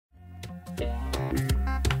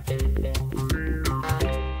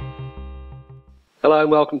Hello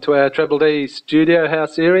and welcome to our TreblD Studio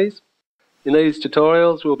House series. In these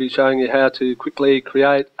tutorials we'll be showing you how to quickly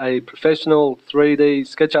create a professional 3D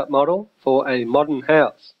SketchUp model for a modern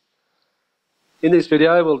house. In this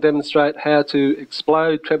video we'll demonstrate how to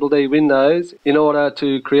explode TreblD windows in order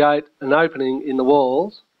to create an opening in the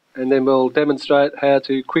walls, and then we'll demonstrate how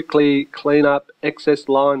to quickly clean up excess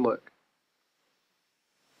line work.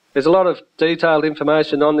 There's a lot of detailed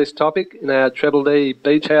information on this topic in our TreblD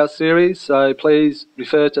Beach House series, so please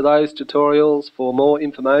refer to those tutorials for more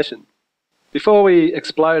information. Before we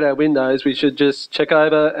explode our windows, we should just check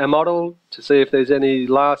over our model to see if there's any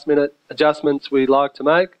last minute adjustments we'd like to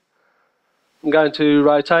make. I'm going to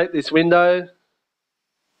rotate this window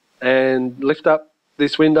and lift up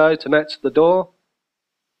this window to match the door.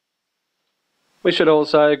 We should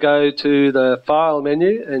also go to the File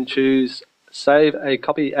menu and choose Save a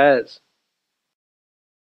Copy As.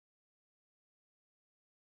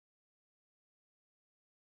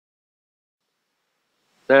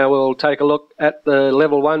 Now we'll take a look at the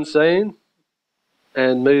level 1 scene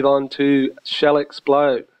and move on to Shell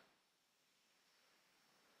Explode.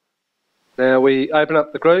 Now we open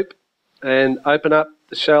up the group and open up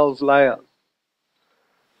the shells layer.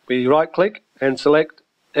 We right click and select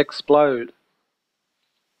Explode.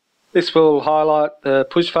 This will highlight the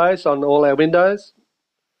push face on all our windows.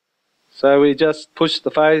 So we just push the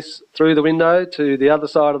face through the window to the other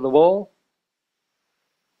side of the wall.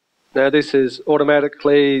 Now this has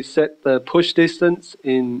automatically set the push distance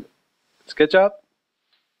in SketchUp.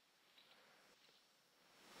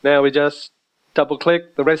 Now we just double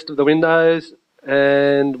click the rest of the windows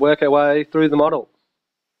and work our way through the model.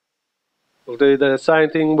 We'll do the same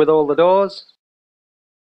thing with all the doors.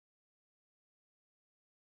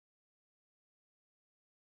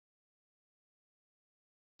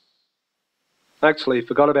 Actually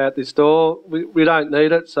forgot about this door. We don't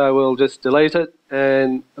need it, so we'll just delete it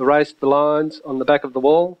and erase the lines on the back of the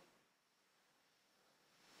wall.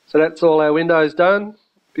 So that's all our windows done.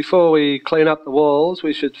 Before we clean up the walls,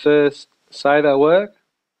 we should first save our work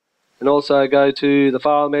and also go to the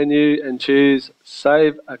File menu and choose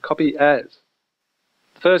Save a Copy As.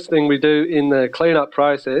 The first thing we do in the cleanup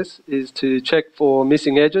process is to check for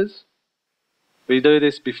missing edges. We do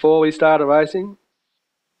this before we start erasing.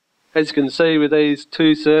 As you can see with these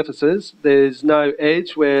two surfaces, there's no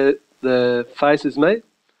edge where the faces meet.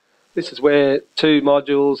 This is where two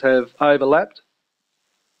modules have overlapped.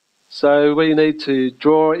 So we need to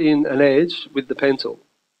draw in an edge with the pencil.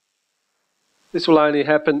 This will only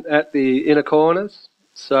happen at the inner corners,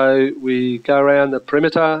 so we go around the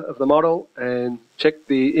perimeter of the model and check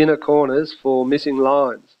the inner corners for missing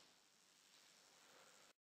lines.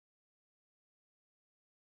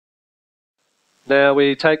 Now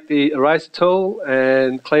we take the eraser tool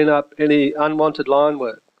and clean up any unwanted line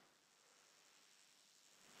work.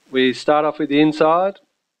 We start off with the inside.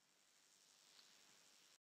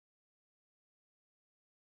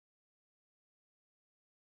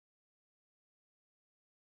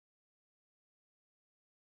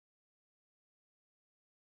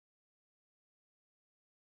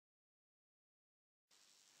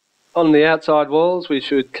 On the outside walls we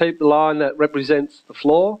should keep the line that represents the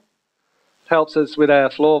floor. It helps us with our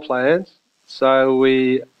floor plans, so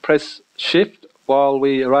we press Shift while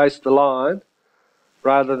we erase the line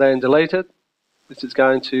rather than delete it. This is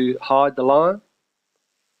going to hide the line.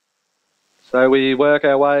 So we work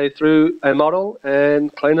our way through a model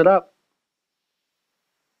and clean it up.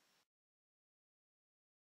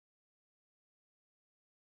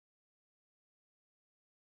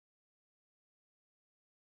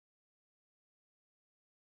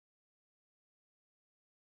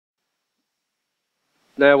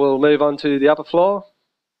 Now we'll move on to the upper floor.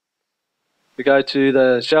 We go to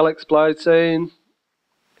the Shell Explode scene,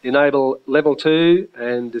 enable level 2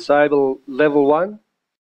 and disable level 1.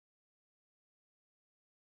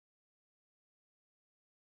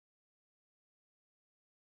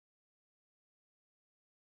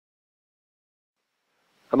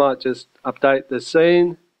 I might just update the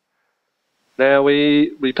scene. Now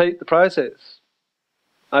we repeat the process.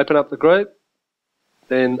 Open up the group,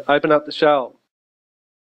 then open up the shell.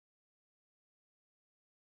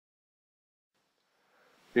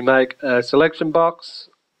 We make a selection box,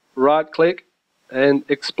 right click and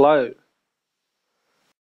explode.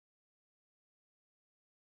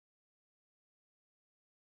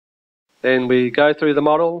 Then we go through the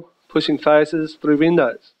model, pushing faces through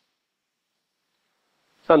windows.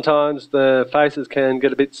 Sometimes the faces can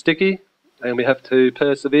get a bit sticky and we have to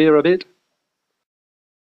persevere a bit.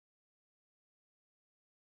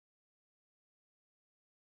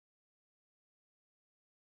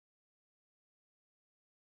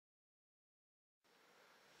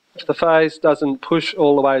 If the face doesn't push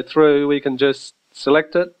all the way through, we can just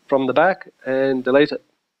select it from the back and delete it.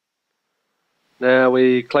 Now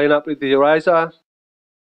we clean up with the eraser.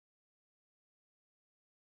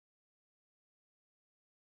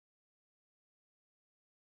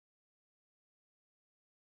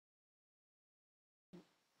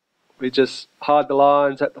 We just hide the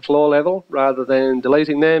lines at the floor level rather than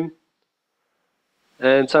deleting them.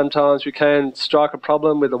 And sometimes we can strike a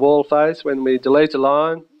problem with the wall face when we delete a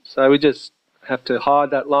line. So we just have to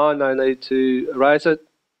hide that line, no need to erase it.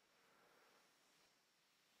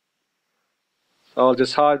 So I'll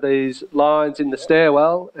just hide these lines in the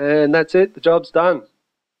stairwell and that's it, the job's done.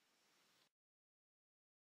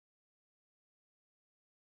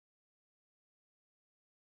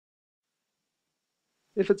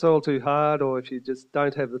 If it's all too hard or if you just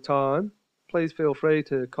don't have the time, please feel free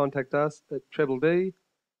to contact us at TreblD.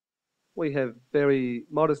 We have very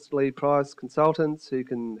modestly priced consultants who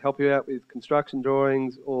can help you out with construction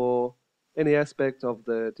drawings or any aspect of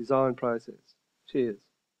the design process. Cheers.